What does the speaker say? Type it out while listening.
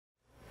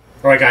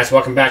Alright guys,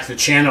 welcome back to the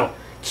channel.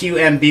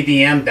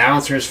 QNBBM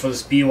balancers for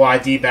this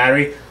BYD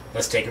battery.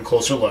 Let's take a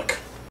closer look.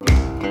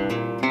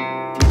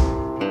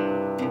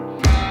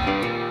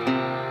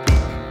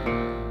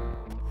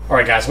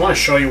 Alright guys, I want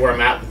to show you where I'm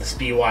at with this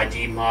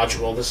BYD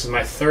module. This is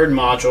my third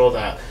module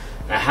that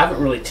I haven't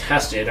really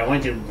tested. I only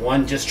did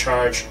one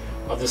discharge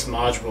of this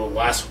module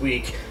last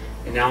week,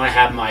 and now I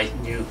have my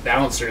new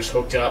balancers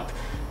hooked up.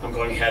 I'm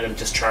going ahead and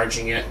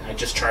discharging it. I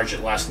just charged it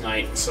last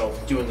night, so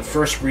doing the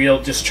first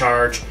real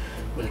discharge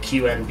with the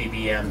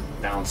QNBBM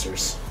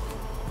balancers.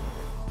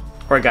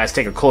 Alright guys,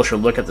 take a closer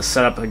look at the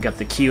setup. I got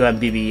the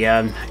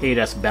QNBBM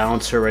 8S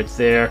balancer right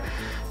there.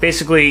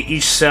 Basically,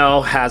 each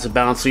cell has a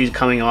balance lead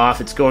coming off.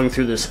 It's going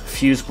through this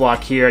fuse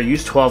block here. I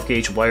use 12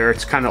 gauge wire.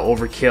 It's kind of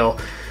overkill.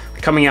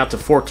 Coming out to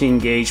 14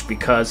 gauge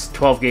because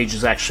 12 gauge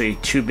is actually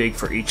too big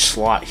for each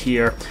slot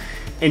here.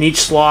 In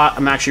each slot,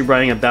 I'm actually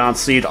running a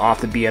balance lead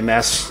off the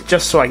BMS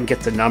just so I can get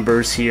the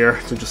numbers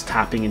here. So just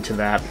tapping into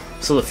that.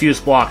 So the fuse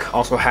block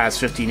also has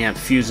 15 amp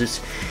fuses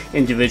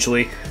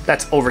individually.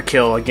 That's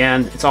overkill.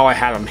 Again, it's all I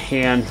had on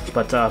hand,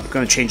 but I'm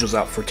going to change those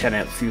out for 10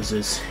 amp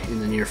fuses in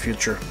the near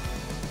future.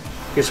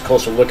 Here's a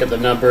closer look at the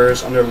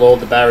numbers. Under load,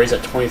 the battery's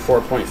at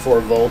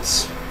 24.4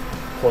 volts,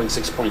 pulling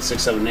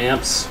 6.67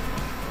 amps.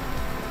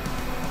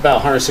 About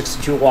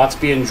 162 watts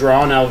being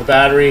drawn out of the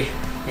battery,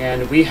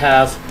 and we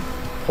have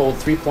pulled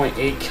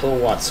 3.8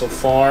 kilowatts so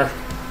far,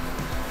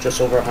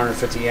 just over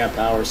 150 amp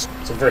hours.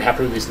 So I'm very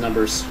happy with these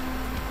numbers.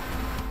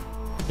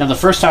 Now the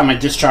first time I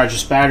discharged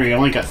this battery, I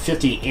only got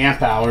 50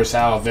 amp hours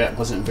out of it.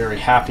 Wasn't very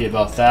happy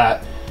about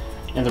that.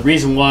 And the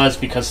reason was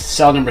because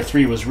cell number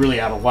 3 was really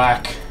out of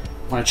whack.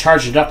 When I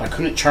charged it up, I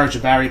couldn't charge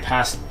the battery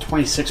past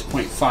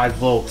 26.5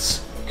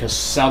 volts because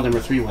cell number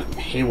 3 went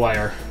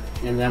haywire.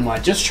 And then when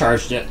I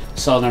discharged it,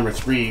 cell number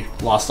 3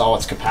 lost all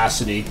its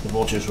capacity. The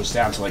voltage was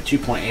down to like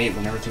 2.8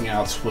 when everything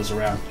else was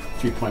around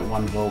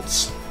 3.1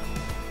 volts.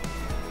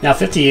 Now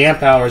 50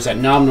 amp hours at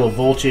nominal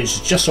voltage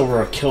is just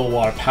over a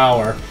kilowatt of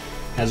power.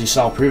 As you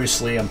saw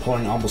previously, I'm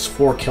pulling almost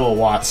 4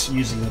 kilowatts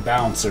using the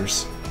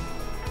balancers.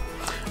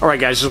 Alright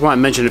guys, just want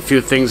to mention a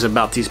few things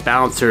about these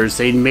balancers.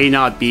 They may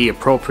not be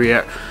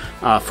appropriate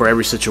for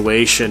every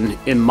situation.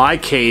 In my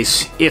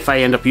case, if I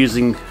end up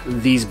using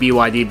these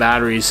BYD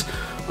batteries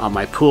on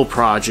my pool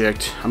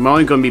project, I'm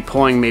only going to be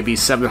pulling maybe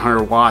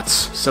 700 watts,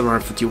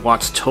 750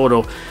 watts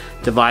total.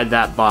 Divide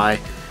that by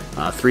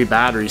 3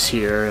 batteries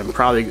here. I'm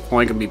probably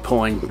only going to be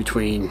pulling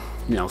between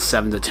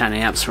 7 to 10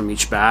 amps from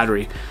each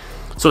battery.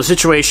 So a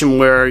situation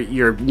where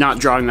you're not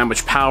drawing that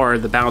much power,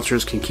 the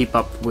balancers can keep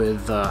up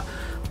with the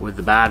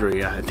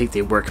battery. I think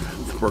they work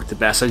the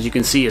best. As you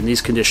can see in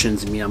these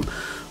conditions, I'm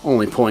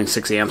only pulling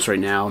 6 amps right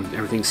now, and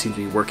everything seems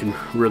to be working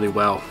really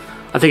well.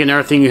 I think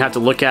another thing you have to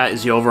look at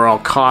is the overall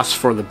cost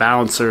for the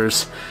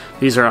balancers.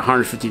 These are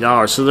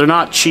 $150, so they're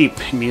not cheap.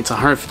 It's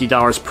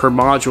 $150 per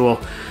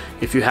module.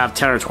 If you have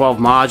 10 or 12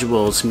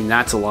 modules,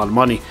 that's a lot of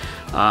money.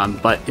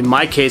 But in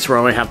my case, where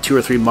I only have 2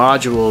 or 3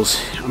 modules,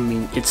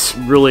 it's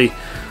really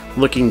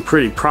looking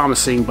pretty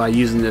promising by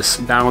using this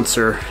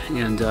balancer,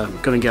 and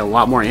going to get a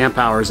lot more amp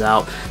hours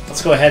out.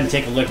 Let's go ahead and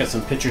take a look at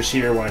some pictures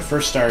here when I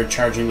first started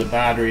charging the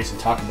batteries and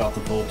talk about the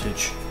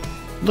voltage.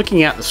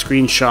 Looking at the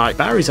screenshot,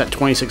 battery's at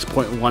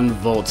 26.1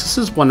 volts. This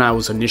is when I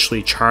was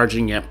initially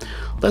charging it.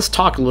 Let's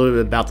talk a little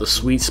bit about the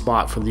sweet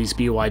spot for these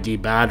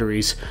BYD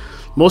batteries.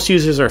 Most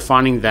users are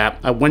finding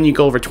that when you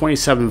go over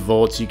 27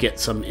 volts, you get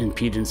some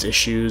impedance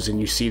issues and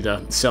you see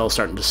the cells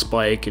starting to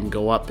spike and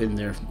go up in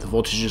there. The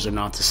voltages are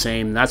not the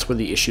same. That's where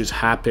the issues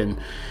happen.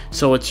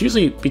 So it's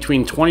usually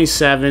between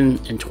 27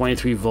 and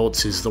 23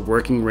 volts is the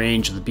working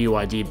range of the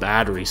BYD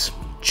batteries.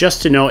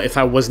 Just to know, if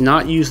I was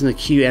not using the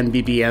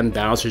QNBBM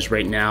balancers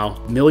right now,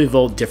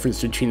 millivolt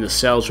difference between the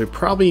cells would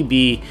probably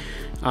be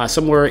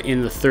somewhere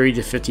in the 30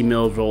 to 50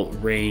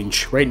 millivolt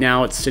range. Right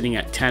now it's sitting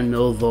at 10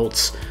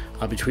 millivolts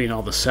between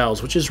all the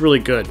cells, which is really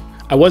good.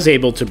 I was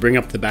able to bring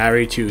up the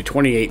battery to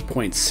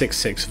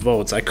 28.66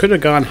 volts. I could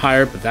have gone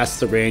higher, but that's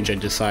the range I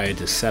decided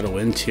to settle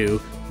into.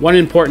 One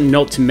important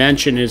note to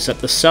mention is that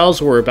the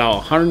cells were about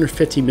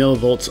 150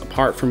 millivolts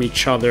apart from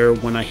each other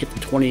when I hit the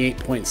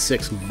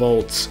 28.6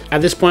 volts.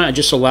 At this point, I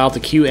just allowed the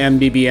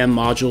QNBBM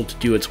module to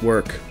do its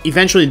work.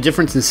 Eventually, the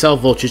difference in cell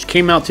voltage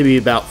came out to be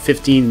about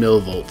 15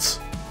 millivolts.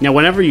 Now,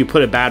 whenever you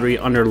put a battery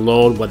under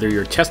load, whether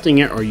you're testing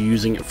it or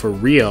using it for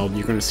real,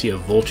 you're going to see a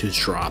voltage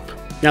drop.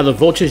 Now, the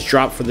voltage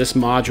drop for this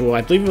module, I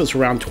believe it was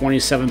around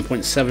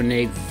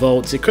 27.78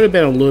 volts. It could have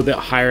been a little bit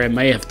higher. I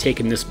may have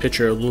taken this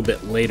picture a little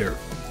bit later.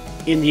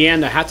 In the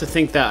end, I have to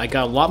think that I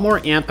got a lot more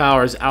amp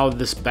hours out of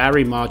this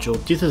battery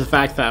module due to the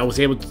fact that I was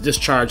able to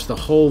discharge the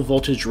whole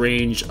voltage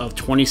range of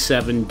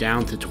 27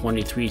 down to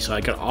 23. So I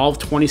got all of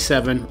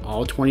 27,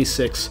 all of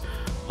 26,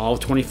 all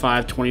of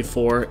 25,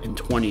 24, and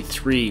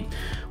 23.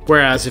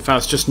 Whereas if I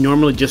was just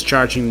normally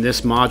discharging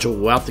this module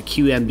without the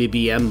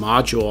QNBBM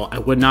module, I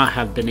would not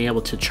have been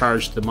able to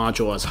charge the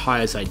module as high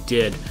as I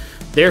did.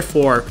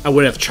 Therefore, I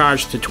would have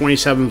charged to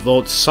 27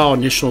 volts, saw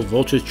initial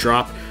voltage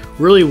drop,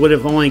 really would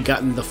have only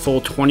gotten the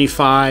full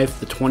 25,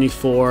 the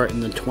 24,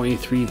 and the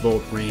 23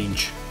 volt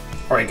range.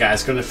 Alright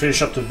guys, going to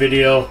finish up the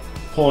video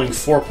pulling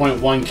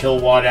 4.1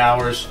 kilowatt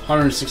hours,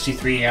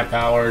 163 amp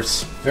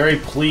hours. Very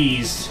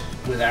pleased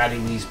with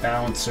adding these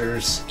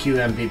balancers,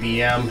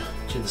 QNBBM,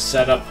 to the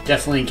setup.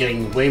 Definitely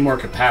getting way more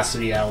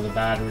capacity out of the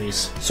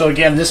batteries. So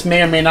again, this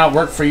may or may not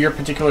work for your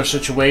particular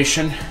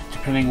situation,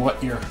 depending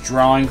what you're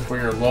drawing for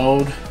your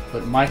load,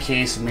 but in my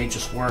case, it may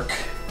just work.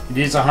 It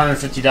is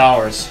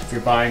 $150 if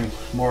you're buying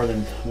more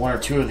than one or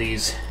two of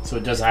these, so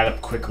it does add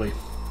up quickly.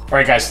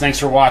 Alright guys, thanks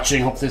for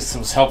watching. Hope this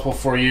was helpful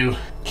for you.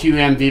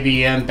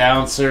 QNBBM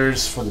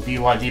balancers for the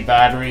BYD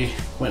battery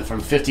went from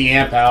 50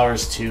 amp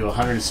hours to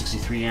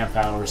 163 amp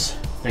hours.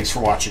 Thanks for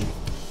watching.